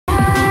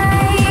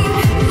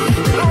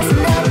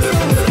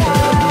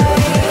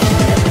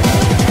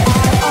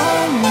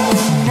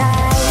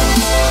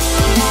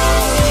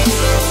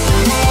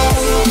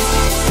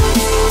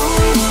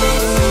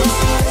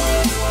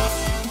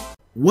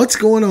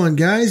What's going on,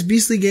 guys?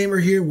 Beastly Gamer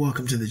here.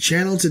 Welcome to the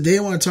channel. Today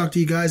I want to talk to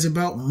you guys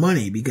about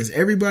money because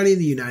everybody in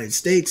the United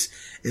States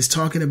is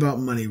talking about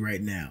money right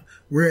now.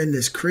 We're in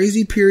this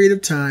crazy period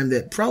of time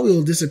that probably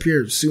will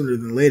disappear sooner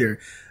than later,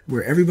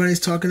 where everybody's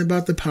talking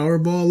about the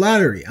Powerball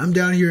lottery. I'm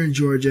down here in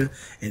Georgia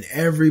and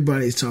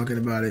everybody's talking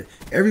about it.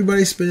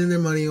 Everybody's spending their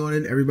money on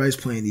it. Everybody's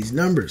playing these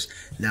numbers.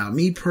 Now,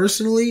 me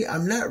personally,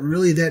 I'm not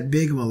really that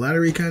big of a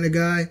lottery kind of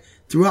guy.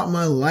 Throughout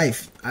my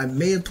life, I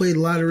may have played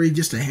lottery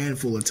just a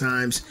handful of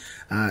times.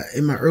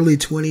 In my early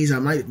 20s, I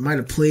might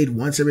have played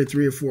once every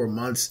 3 or 4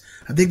 months.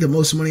 I think the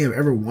most money I've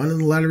ever won in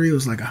the lottery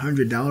was like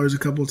 $100 a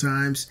couple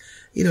times.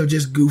 You know,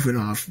 just goofing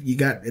off. You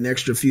got an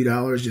extra few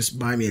dollars, just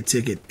buy me a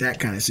ticket,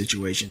 that kind of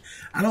situation.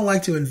 I don't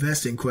like to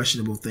invest in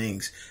questionable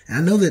things. And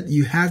I know that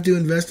you have to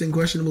invest in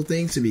questionable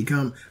things to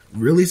become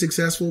really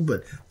successful,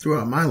 but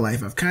throughout my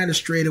life, I've kind of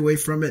strayed away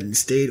from it and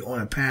stayed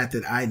on a path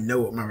that I know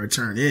what my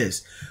return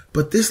is.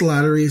 But this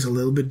lottery is a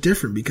little bit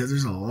different because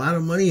there's a lot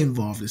of money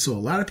involved. And so a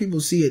lot of people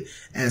see it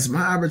as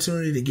my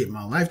opportunity to get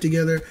my life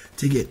together,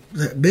 to get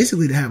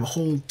basically to have a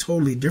whole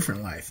totally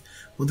different life.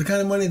 With the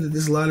kind of money that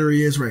this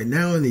lottery is right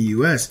now in the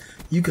US,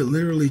 you could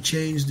literally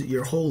change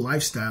your whole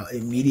lifestyle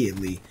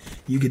immediately.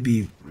 You could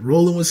be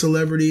rolling with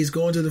celebrities,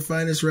 going to the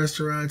finest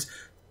restaurants,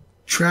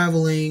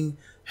 traveling,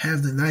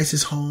 have the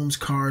nicest homes,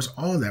 cars,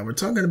 all that. We're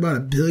talking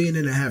about $1.5 billion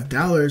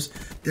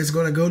that's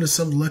going to go to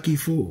some lucky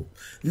fool.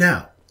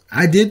 Now,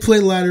 I did play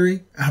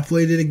lottery. I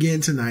played it again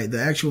tonight. The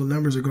actual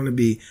numbers are going to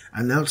be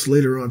announced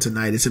later on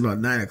tonight. It's about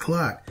 9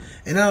 o'clock.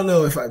 And I don't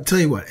know tell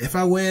you what, if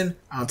I win,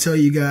 I'll tell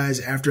you guys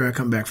after I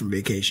come back from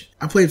vacation.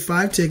 I played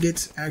 5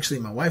 tickets.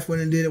 Actually, my wife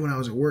went and did it when I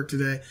was at work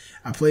today.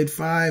 I played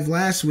 5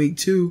 last week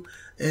too.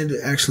 And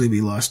actually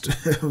we lost,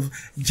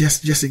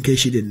 just in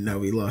case you didn't know,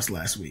 we lost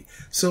last week.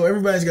 So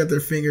everybody's got their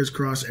fingers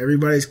crossed.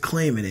 Everybody's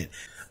claiming it.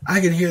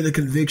 I can hear the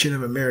conviction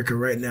of America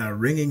right now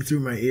ringing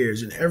through my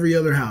ears. In every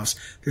other house,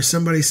 there's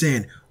somebody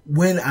saying,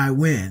 when I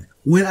win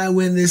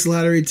this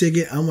lottery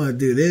ticket, I'm going to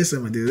do this, I'm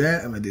going to do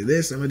that, I'm going to do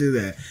this, I'm going to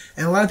do that.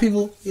 And a lot of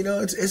people, you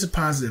know, it's a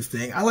positive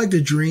thing. I like to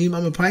dream.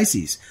 I'm a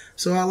Pisces.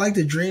 So I like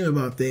to dream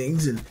about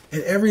things. And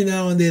every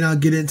now and then I'll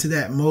get into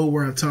that mode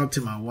where I talk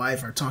to my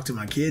wife or talk to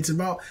my kids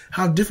about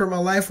how different my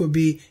life would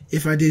be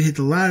if I did hit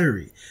the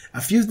lottery.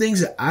 A few things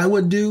that I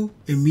would do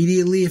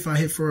immediately if I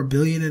hit for $1.5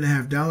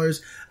 billion,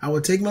 I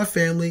would take my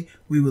family.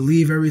 We would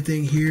leave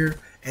everything here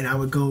and I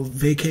would go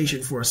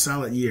vacation for a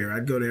solid year.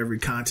 I'd go to every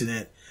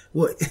continent.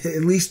 Well,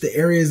 at least the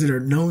areas that are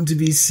known to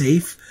be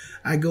safe.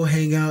 I go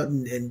hang out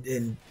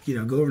and you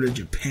know, go over to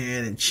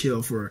Japan and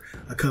chill for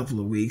a couple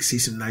of weeks, see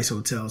some nice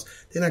hotels.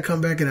 Then I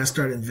come back and I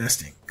start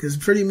investing. Because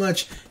pretty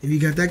much, if you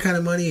got that kind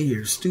of money and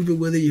you're stupid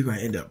with it, you're going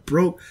to end up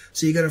broke.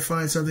 So you got to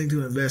find something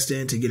to invest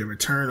in to get a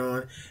return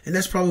on. And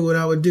that's probably what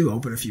I would do.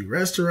 Open a few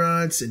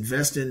restaurants,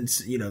 invest in,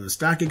 you know, the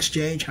stock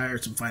exchange,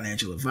 hire some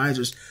financial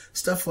advisors,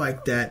 stuff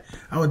like that.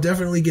 I would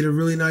definitely get a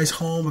really nice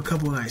home, a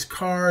couple of nice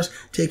cars,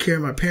 take care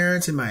of my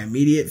parents and my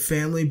immediate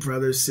family,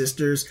 brothers,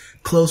 sisters,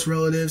 close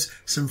relatives,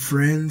 some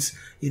friends.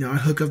 You know, I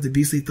hook up the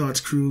Beastly Thoughts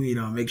crew, you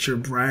know, make sure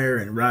Briar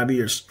and Robbie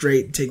are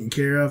straight, taken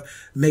care of.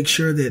 Make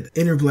sure that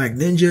Inner Black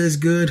Ninja is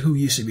good, who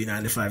used to be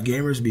 9 to 5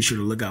 Gamers. Be sure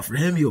to look out for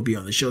him. He'll be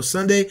on the show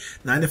Sunday.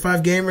 9 to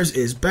 5 Gamers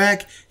is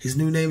back. His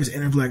new name is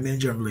Inner Black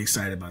Ninja. I'm really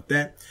excited about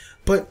that.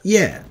 But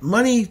yeah,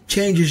 money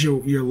changes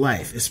your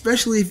life,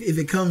 especially if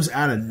it comes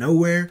out of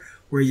nowhere,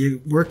 where you're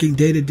working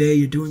day to day,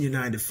 you're doing your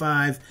 9 to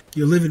 5,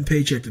 you're living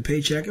paycheck to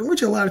paycheck, and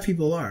which a lot of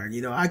people are. And,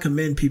 you know, I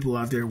commend people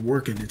out there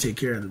working to take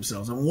care of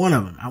themselves. I'm one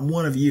of them. I'm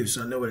one of you,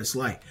 so I know what it's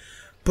like.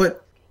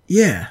 But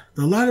yeah,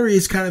 the lottery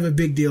is kind of a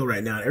big deal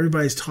right now.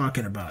 Everybody's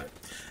talking about it.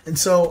 And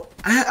so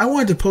I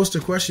wanted to post a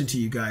question to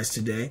you guys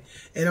today,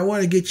 and I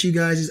want to get you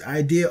guys'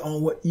 idea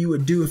on what you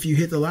would do if you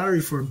hit the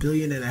lottery for $1.5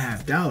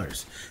 billion.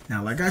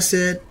 Now, like I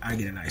said, I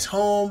get a nice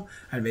home.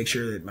 I'd make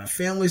sure that my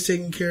family's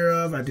taken care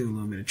of. I do a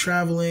little bit of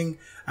traveling.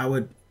 I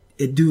would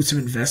do some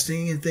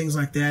investing and things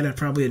like that. I'd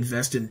probably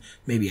invest in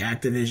maybe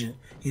Activision.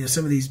 You know,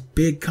 some of these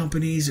big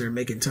companies are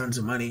making tons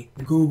of money.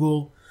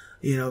 Google,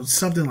 you know,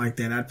 something like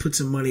that. I'd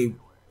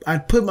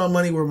put my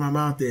money where my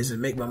mouth is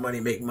and make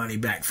money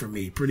back for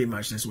me. Pretty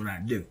much that's what I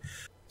do.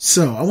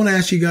 So I want to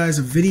ask you guys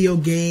a video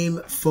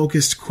game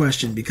focused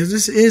question, because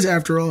this is,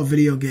 after all, a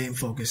video game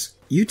focused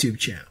YouTube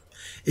channel.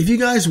 If you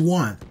guys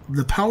won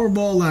the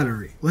Powerball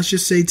lottery, let's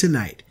just say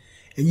tonight,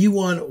 and you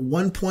won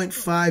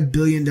 $1.5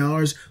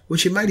 billion,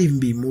 which it might even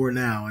be more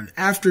now. And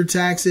after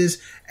taxes,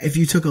 if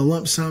you took a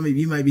lump sum,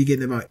 you might be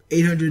getting about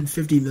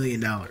 $850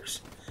 million.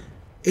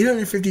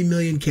 $850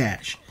 million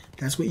cash.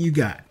 That's what you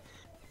got.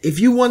 If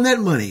you won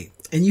that money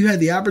and you had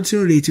the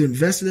opportunity to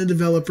invest in a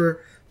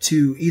developer,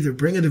 to either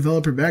bring a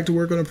developer back to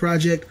work on a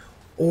project,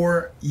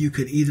 or you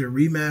could either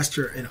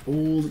remaster an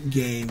old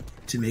game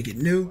to make it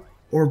new,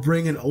 or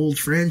bring an old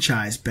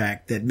franchise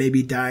back that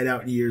maybe died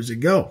out years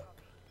ago,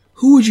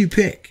 who would you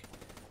pick?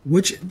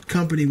 Which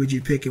company would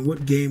you pick, and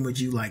what game would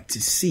you like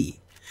to see?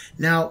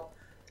 Now,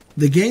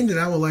 the game that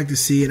I would like to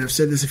see, and I've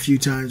said this a few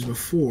times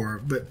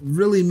before, but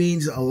really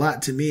means a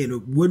lot to me, and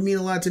it would mean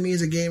a lot to me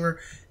as a gamer,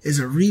 is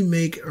a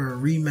remake or a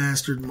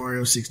remastered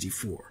Mario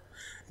 64.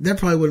 That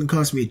probably wouldn't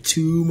cost me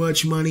too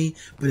much money,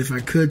 but if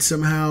I could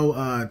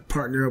somehow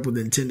partner up with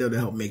Nintendo to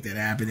help make that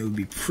happen, it would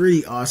be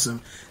pretty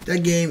awesome.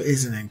 That game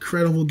is an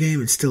incredible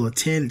game. It's still a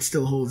 10. It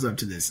still holds up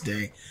to this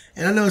day.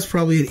 And I know it's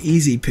probably an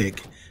easy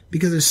pick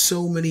because there's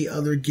so many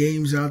other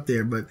games out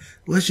there, but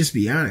let's just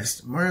be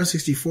honest. Mario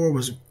 64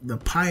 was the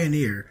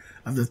pioneer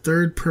of the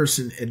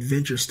third-person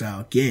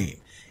adventure-style game.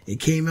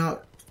 It came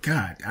out,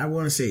 God, I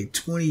want to say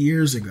 20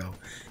 years ago,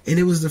 and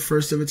it was the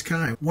first of its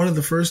kind. One of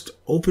the first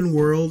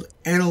open-world,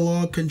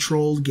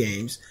 analog-controlled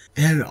games.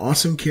 It had an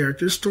awesome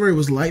character. Story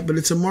was light, but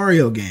it's a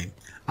Mario game.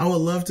 I would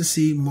love to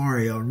see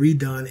Mario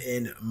redone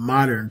in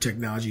modern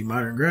technology,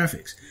 modern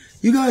graphics.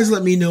 You guys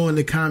let me know in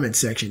the comment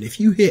section if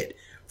you hit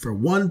for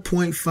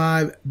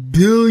 $1.5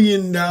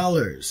 billion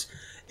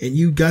and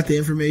you got the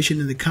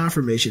information and the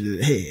confirmation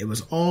that, hey, it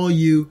was all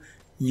you.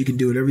 You can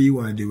do whatever you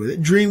want to do with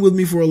it. Dream with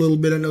me for a little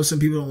bit. I know some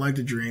people don't like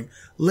to dream.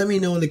 Let me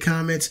know in the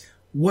comments,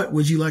 what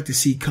would you like to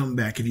see come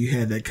back if you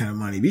had that kind of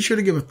money? Be sure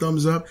to give a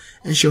thumbs up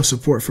and show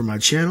support for my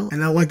channel.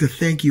 And I'd like to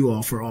thank you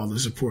all for all the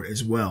support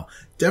as well.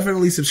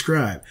 Definitely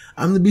subscribe.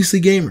 I'm the Beastly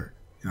Gamer,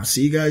 and I'll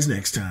see you guys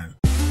next time.